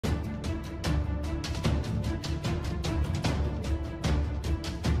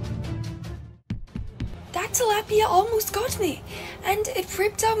That tilapia almost got me, and it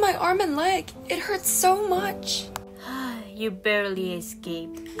ripped out my arm and leg. It hurts so much. You barely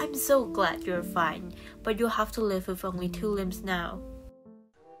escaped. I'm so glad you're fine, but you'll have to live with only 2 limbs now.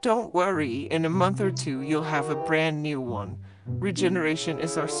 Don't worry, in a month or 2 you'll have a brand new one. Regeneration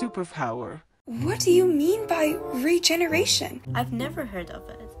is our superpower. What do you mean by regeneration? I've never heard of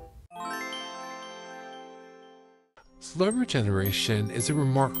it. Slow regeneration is a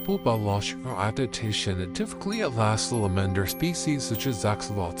remarkable biological adaptation that typically allows salamander species such as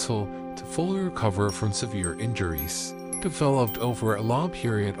axolotl to fully recover from severe injuries. Developed over a long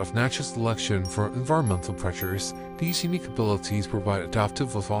period of natural selection from environmental pressures, these unique abilities provide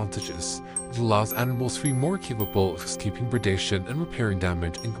adaptive advantages that allows animals to be more capable of escaping predation and repairing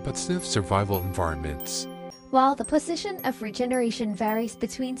damage in competitive survival environments. While the position of regeneration varies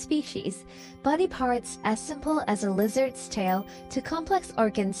between species, body parts as simple as a lizard's tail to complex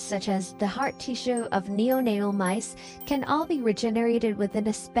organs such as the heart tissue of neonatal mice can all be regenerated within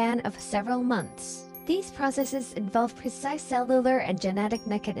a span of several months. These processes involve precise cellular and genetic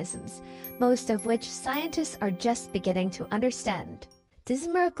mechanisms, most of which scientists are just beginning to understand. This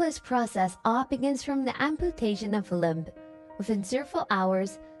miraculous process all begins from the amputation of a limb. Within several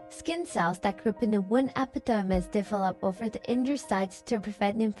hours, skin cells that group in the wound epidermis develop over the injured site to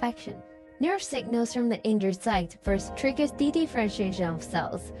prevent infection. Nerve signals from the injured site first triggers dedifferentiation of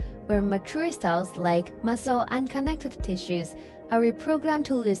cells, where mature cells like muscle and connective tissues are reprogrammed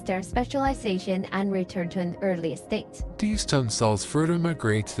to lose their specialization and return to an earlier state. These stem cells further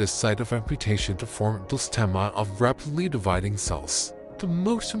migrate to the site of amputation to form blastema of rapidly dividing cells. The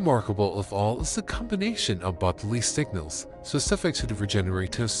most remarkable of all is the combination of bodily signals specific to the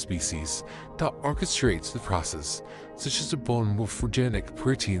regenerative species that orchestrates the process, such as the bone morphogenic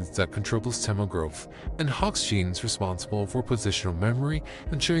proteins that control blastema growth, and Hox genes responsible for positional memory,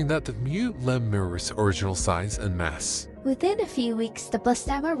 ensuring that the new limb mirrors original size and mass. Within a few weeks, the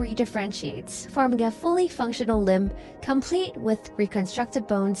blastema redifferentiates, forming a fully functional limb, complete with reconstructed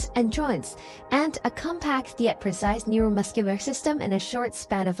bones and joints, and a compact yet precise neuromuscular system in a short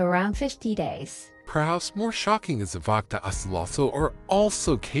span of around 50 days. Perhaps more shocking is the fact that axolotls are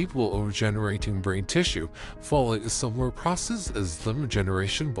also capable of regenerating brain tissue, following a similar process as limb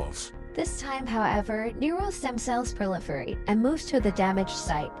regeneration both. This time, however, neural stem cells proliferate and move to the damaged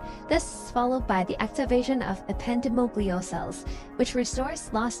site. This is followed by the activation of ependymoglial cells, which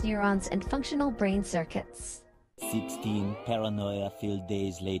restores lost neurons and functional brain circuits. 16 paranoia-filled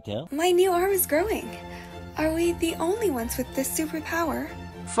days later. My new arm is growing. Are we the only ones with this superpower?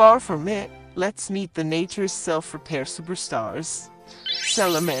 Far from it. Let's meet the nature's self-repair superstars.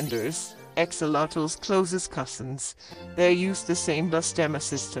 Salamanders, axolotls' closest cousins. They use the same blastema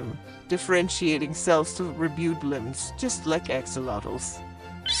system, differentiating cells to rebuild limbs, just like axolotls.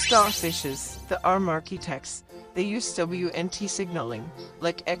 Starfishes, the arm architects. They use WNT signaling,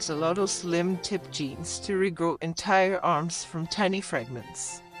 like axolotls' limb tip genes, to regrow entire arms from tiny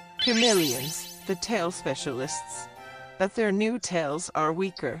fragments. Chameleons, the tail specialists. But their new tails are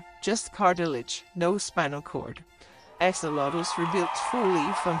weaker, just cartilage, no spinal cord. Axolotls rebuilt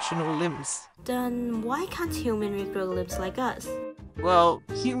fully functional limbs. Then why can't humans regrow limbs like us? Well,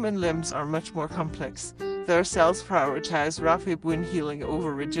 human limbs are much more complex. Their cells prioritize rapid wound healing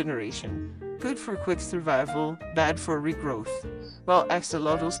over regeneration. Good for quick survival, bad for regrowth. While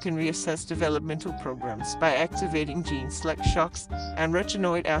axolotls can reassess developmental programs by activating genes like SHOX and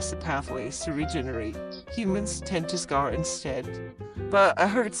retinoic acid pathways to regenerate, humans tend to scar instead. But I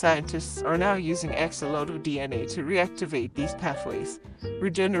heard scientists are now using axolotl DNA to reactivate these pathways.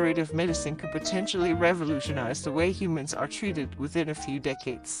 Regenerative medicine could potentially revolutionize the way humans are treated within a few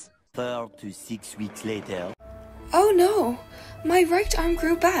decades. 4 to 6 weeks later. Oh no! My right arm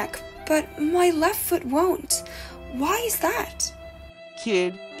grew back, but my left foot won't. Why is that?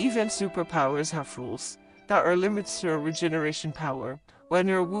 Kid, even superpowers have rules. There are limits to your regeneration power. When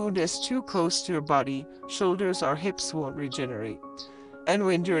your wound is too close to your body, shoulders or hips won't regenerate. And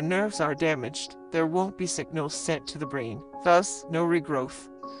when your nerves are damaged, there won't be signals sent to the brain, thus no regrowth.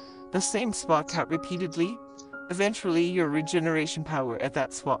 The same spot cut repeatedly, eventually your regeneration power at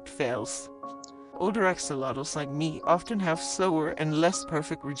that spot fails. Older axolotls like me often have slower and less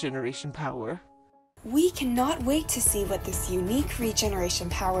perfect regeneration power. We cannot wait to see what this unique regeneration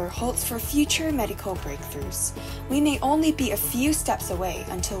power holds for future medical breakthroughs. We may only be a few steps away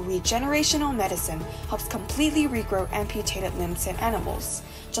until regenerational medicine helps completely regrow amputated limbs in animals,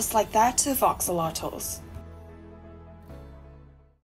 just like that of axolotls.